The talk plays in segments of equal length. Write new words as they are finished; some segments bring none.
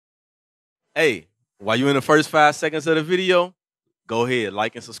Hey, while you're in the first 5 seconds of the video, go ahead,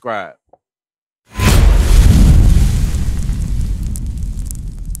 like and subscribe.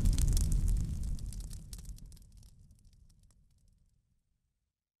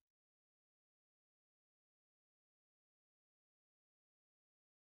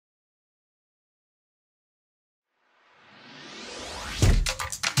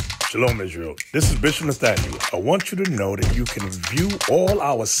 Shalom, Israel. This is Bishop Nathaniel. I want you to know that you can view all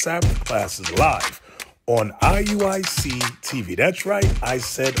our Sabbath classes live on IUIC TV. That's right, I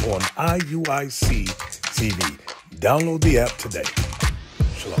said on IUIC TV. Download the app today.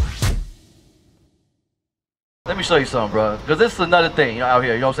 Shalom. Let me show you something, bro. Because this is another thing out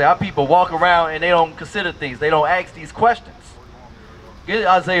here. You know what I'm saying? Our people walk around and they don't consider things. They don't ask these questions. Get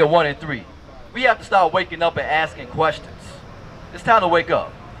Isaiah 1 and 3. We have to start waking up and asking questions. It's time to wake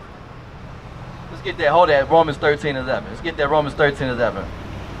up. Let's get that. Hold that. Romans 13:11. Let's get that Romans 13:11.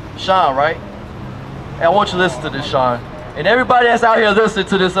 Sean, right? And I want you to listen to this, Sean. And everybody that's out here listening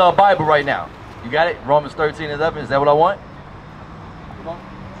to this Bible right now. You got it? Romans 13:11. Is that what I want? Come on.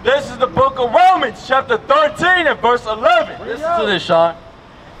 This is the book of Romans, chapter 13 and verse 11. Listen to this, Sean.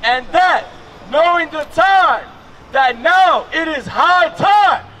 And that, knowing the time, that now it is high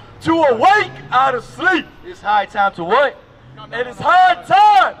time to awake out of sleep. It's high time to what? It is high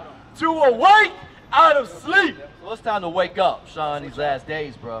time to awake out of sleep. So it's time to wake up, Sean, these last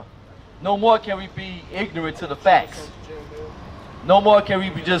days, bro. No more can we be ignorant to the facts. No more can we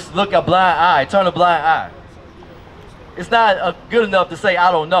just look a blind eye, turn a blind eye. It's not good enough to say,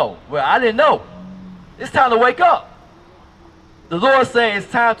 I don't know. Well, I didn't know. It's time to wake up. The Lord saying it's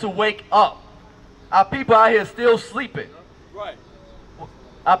time to wake up. Our people out here still sleeping. Right.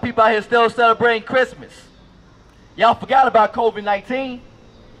 Our people out here still celebrating Christmas. Y'all forgot about COVID-19?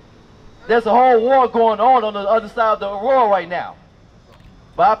 There's a whole war going on the other side of the world right now.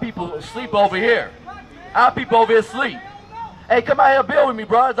 But our people sleep over here. Our people over here sleep. Hey, come out here and build with me,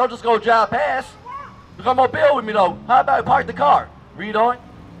 bro. Don't just go drive past. Come on, build with me, though. How about you park the car? Read on.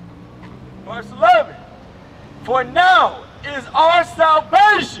 Verse 11. For now is our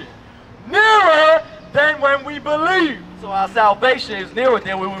salvation nearer than when we believe. So our salvation is nearer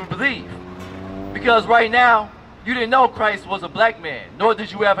than when we believe. Because right now, you didn't know Christ was a black man, nor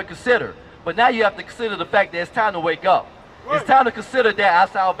did you ever consider. But now you have to consider the fact that it's time to wake up. Right. It's time to consider that our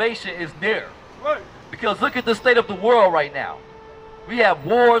salvation is near. Right. Because look at the state of the world right now. We have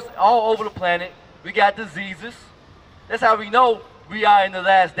wars all over the planet. We got diseases. That's how we know we are in the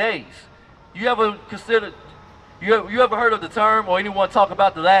last days. You ever considered, you ever heard of the term or anyone talk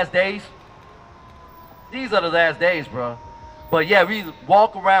about the last days? These are the last days, bro. But yeah, we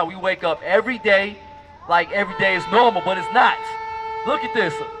walk around, we wake up every day like every day is normal, but it's not. Look at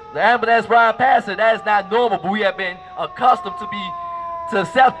this. The ambulance ride past it, that is not normal, but we have been accustomed to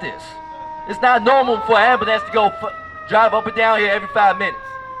accept this. It's not normal for an ambulance to go drive up and down here every 5 minutes.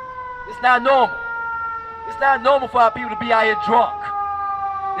 It's not normal. It's not normal for our people to be out here drunk.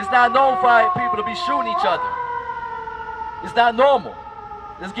 It's not normal for our people to be shooting each other. It's not normal.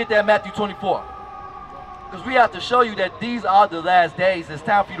 Let's get that Matthew 24. Because we have to show you that these are the last days. It's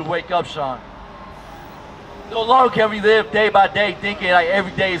time for you to wake up, Sean. No longer can we live day by day thinking like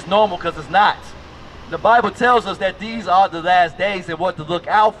every day is normal, because it's not. The Bible tells us that these are the last days and what to look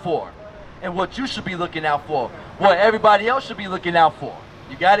out for. And what you should be looking out for. What everybody else should be looking out for.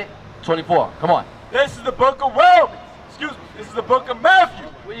 You got it? 24. Come on. This is the book of Romans. Excuse me. This is the book of Matthew.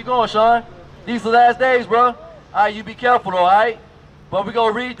 Where you going, Sean? These are the last days, bro. All right, you be careful, though, all right? But we're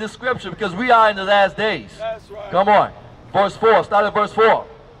going to read this scripture because we are in the last days. That's right. Come on. Verse 4. Start at verse 4.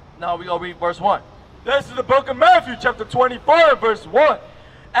 Now we're going to read verse 1. This is the book of Matthew, chapter 24, verse 1.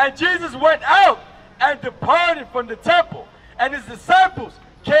 And Jesus went out and departed from the temple, and his disciples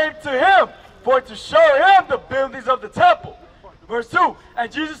came to him for to show him the buildings of the temple. Verse 2.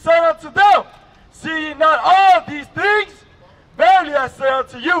 And Jesus said unto them, see ye not all these things? Verily I say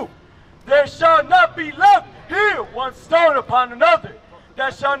unto you, there shall not be left here one stone upon another,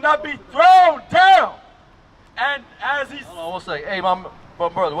 that shall not be thrown down. And as he... Hold on one second. Hey, my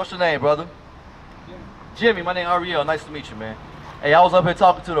brother, what's your name, brother? Jimmy, my name is R.Kelly. Nice to meet you, man. Hey, I was up here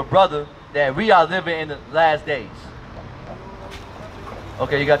talking to the brother that we are living in the last days.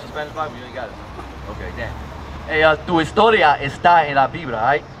 Okay, you got your Spanish Bible? You ain't got it. Okay, damn. Hey, tu historia está en la Biblia,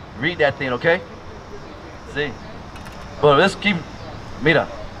 alright? Read that thing, okay? See? But let's keep... Mira.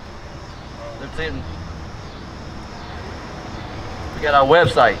 We got our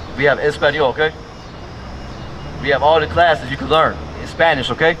website. We have Espanol, okay? We have all the classes you can learn in Spanish,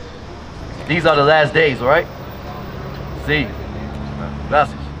 okay? These are the last days, all right? Sí.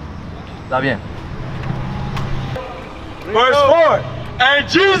 Gracias. Está bien. Verse 4. And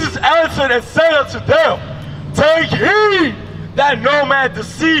Jesus answered and said unto them, take heed that no man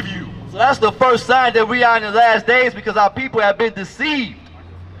deceive you. So that's the first sign that we are in the last days, because our people have been deceived.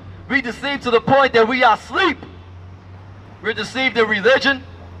 We deceived to the point that we are asleep. We're deceived in religion.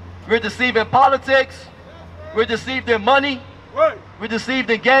 We're deceived in politics. We're deceived in money. Right. We're deceived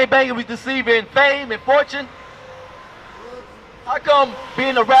in gangbanging. We're deceived in fame and fortune. How come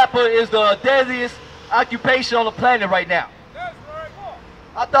being a rapper is the deadliest occupation on the planet right now? That's right.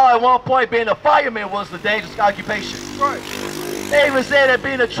 I thought at one point being a fireman was the dangerous occupation. Right. They even said that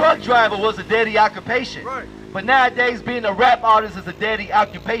being a truck driver was a deadly occupation. Right. But nowadays being a rap artist is a deadly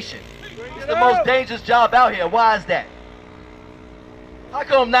occupation. It's the most dangerous job out here. Why is that? How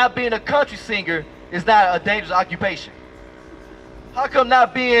come not being a country singer is not a dangerous occupation? How come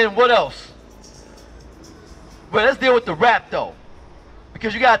not being, what else? Well, let's deal with the rap though.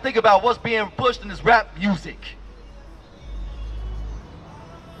 Because you gotta think about what's being pushed in this rap music.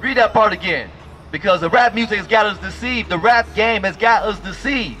 Read that part again. Because the rap music has got us deceived. The rap game has got us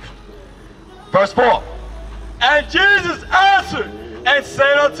deceived. Verse 4. And Jesus answered and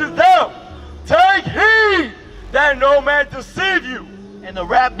said unto them, take heed that no man deceive you. And the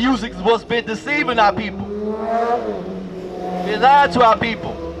rap music is what's been deceiving our people. Been lying to our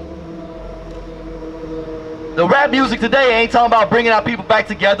people. The rap music today ain't talking about bringing our people back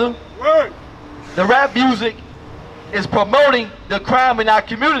together. Right. The rap music is promoting the crime in our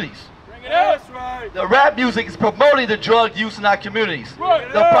communities. That's right. The rap music is promoting the drug use in our communities.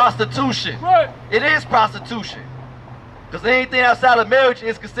 Right. The prostitution. Right. It is prostitution. Because anything outside of marriage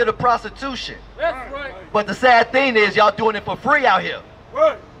is considered prostitution. That's right. But the sad thing is y'all doing it for free out here.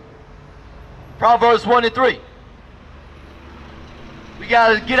 Right. Proverbs 1 and 3. We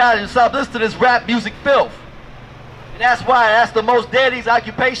gotta get out and stop listening to this rap music filth. And that's why that's the most deadliest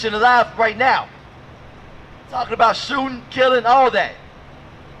occupation alive right now. Talking about shooting, killing, all that.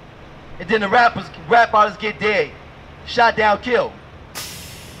 And then the rap artists get dead. Shot down, killed.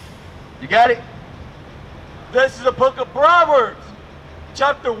 You got it? This is the book of Proverbs,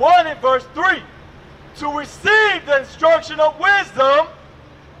 chapter 1 and verse 3. To receive the instruction of wisdom,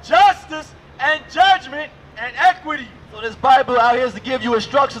 justice, and judgment, and equity. So this Bible out here is to give you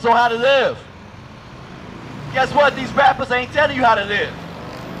instructions on how to live. Guess what? These rappers ain't telling you how to live.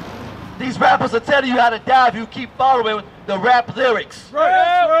 These rappers are telling you how to die if you keep following the rap lyrics.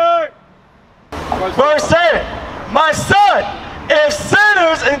 Right. Verse 7. My son, if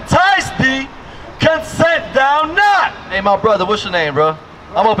sinners entice thee, consent thou not. Hey, my brother, what's your name, bro?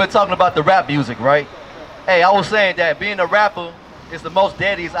 I'm up here talking about the rap music, right? Hey, I was saying that being a rapper is the most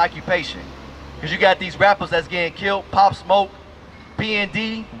deadliest occupation. Because you got these rappers that's getting killed, Pop Smoke,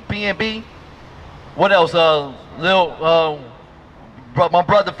 P&D, P&B. What else? My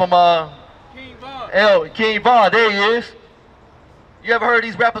brother from King Von. King Von, there he is. You ever heard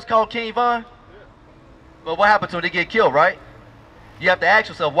these rappers called King Von? But what happened to them? They get killed, right? You have to ask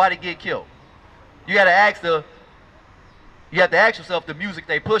yourself why they get killed. You have to ask yourself the music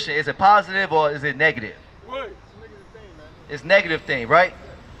they pushing, is it positive or is it negative? Right. It's negative thing, right?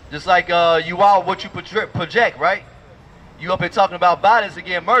 Just like you are what you project, right? You up here talking about violence and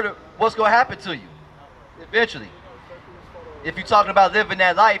getting murdered, what's gonna happen to you? Eventually. If you're talking about living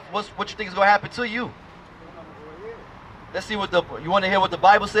that life, what you think is gonna happen to you? Let's see what you want to hear what the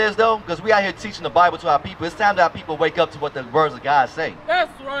Bible says though? Because we out here teaching the Bible to our people. It's time that our people wake up to what the words of God say.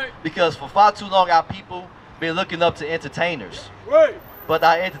 That's right. Because for far too long our people been looking up to entertainers. Right. But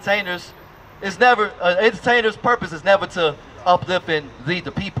our entertainers, entertainers' purpose is never to uplift and lead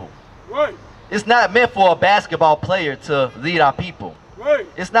the people. Right. It's not meant for a basketball player to lead our people. Right.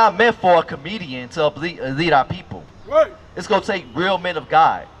 It's not meant for a comedian to lead our people. Right. It's going to take real men of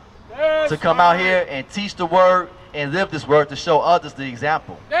God to come out here and teach the word and live this word to show others the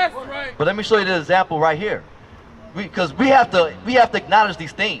example. That's right. But let me show you the example right here. Because we have to acknowledge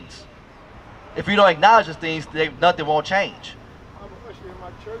these things. If you don't acknowledge these things, nothing won't change. I'm an usher in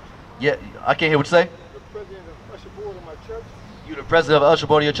my church. Yeah, I can't hear what you say. The president of usher board of my church. You the president of the usher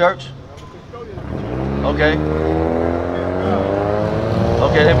board of your church? I'm a custodian of the church. Okay.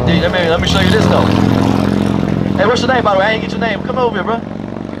 Okay, let me show you this though. Hey, what's your name, by the way? I ain't get your name. Come over here, bro. I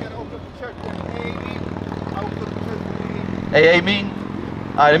gotta open up the church. I open up the church. AA meeting.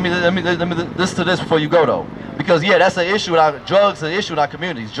 All right, let me listen to this before you go though, because yeah, that's an issue. Drugs are an issue in our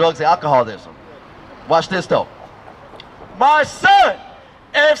communities. Drugs and alcoholism. Watch this though. My son,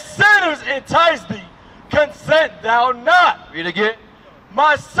 if sinners entice thee, consent thou not. Read again.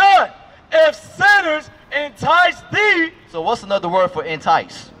 My son, if sinners entice thee. So what's another word for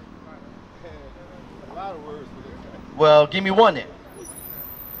entice? A lot of words for this. Well, give me one then.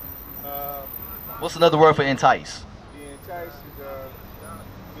 What's another word for entice? The entice is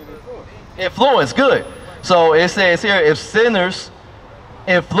Influence, good. So it says here, if sinners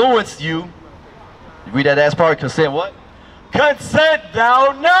influence you, read that last part, consent what? Consent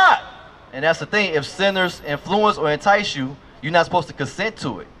thou not. And that's the thing, if sinners influence or entice you, you're not supposed to consent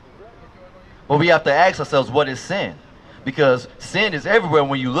to it. But we have to ask ourselves, what is sin? Because sin is everywhere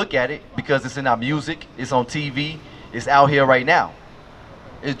when you look at it, because it's in our music, it's on TV, it's out here right now.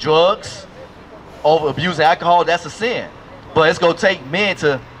 It's drugs, over abusing alcohol, that's a sin. But it's going to take men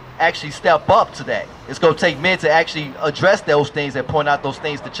to actually step up to that. It's going to take men to actually address those things and point out those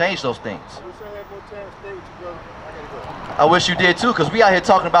things to change those things. I wish you did too, because we out here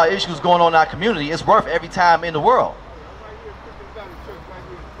talking about issues going on in our community. It's worth every time in the world.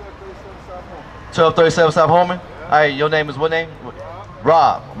 1237 South Holman. All right, your name is what name?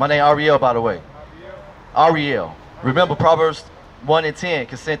 Rob. My name R.Kelly, by the way. R.Kelly. Remember Proverbs 1 and 10,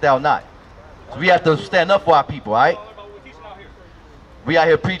 consent thou not. So we have to stand up for our people, all right? We out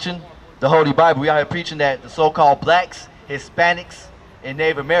here preaching the Holy Bible. We out here preaching that the so-called blacks, Hispanics, and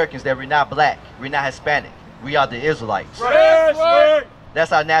Native Americans, that we're not black, we're not Hispanic. We are the Israelites. Right.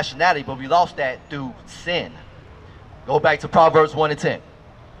 That's our nationality, but we lost that through sin. Go back to Proverbs 1 and 10.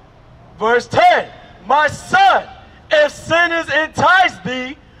 Verse 10, my son, if sinners entice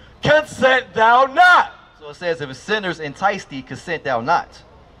thee, consent thou not. So it says, if sinners entice thee, consent thou not.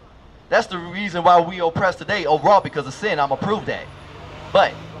 That's the reason why we oppressed today overall, because of sin. I'm going to prove that.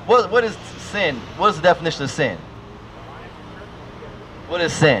 But what is sin? What is the definition of sin? What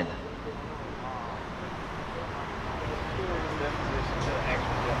is sin?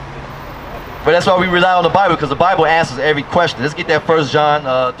 But that's why we rely on the Bible, because the Bible answers every question. Let's get that 1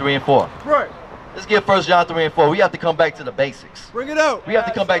 John 3 and 4. Right. Let's get 1 John 3 and 4. We have to come back to the basics. Bring it out. We have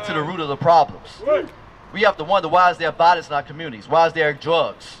to come back to the root of the problems. Right. We have to wonder, why is there violence in our communities? Why is there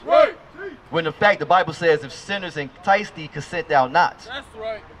drugs? Right. When in fact the Bible says, if sinners entice thee, consent thou not. That's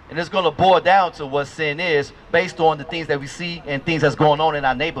right. And it's going to boil down to what sin is based on the things that we see and things that's going on in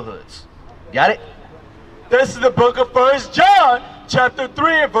our neighborhoods. Got it? This is the book of 1 John, chapter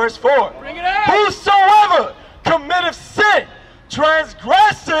 3 and verse 4. Bring it out. Whosoever committeth sin,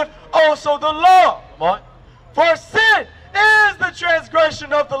 transgresseth also the law. Come on. For sin is the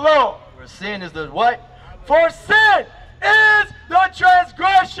transgression of the law. For sin is the what? For sin is the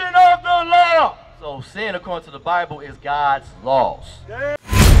transgression of the law. So sin, according to the Bible, is God's laws.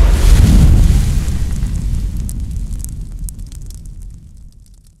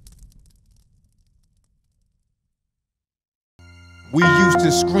 We used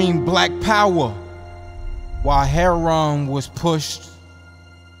to scream black power while heroin was pushed.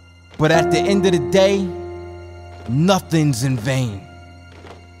 But at the end of the day, nothing's in vain.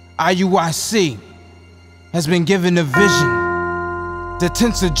 IUIC has been given a vision. The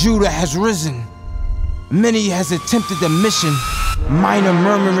tents of Judah has risen. Many has attempted the mission. Minor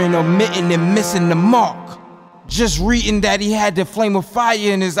murmuring, omitting, and missing the mark. Just reading that he had the flame of fire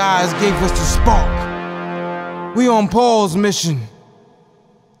in his eyes gave us the spark. We on Paul's mission.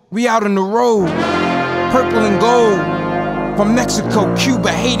 We out on the road, purple and gold, from Mexico, Cuba,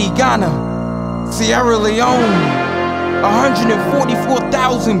 Haiti, Ghana, Sierra Leone.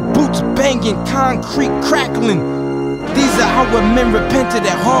 144,000 boots banging, concrete crackling. These are our men repented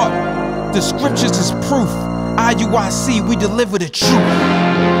at heart. The scriptures is proof. IUIC, we deliver the truth.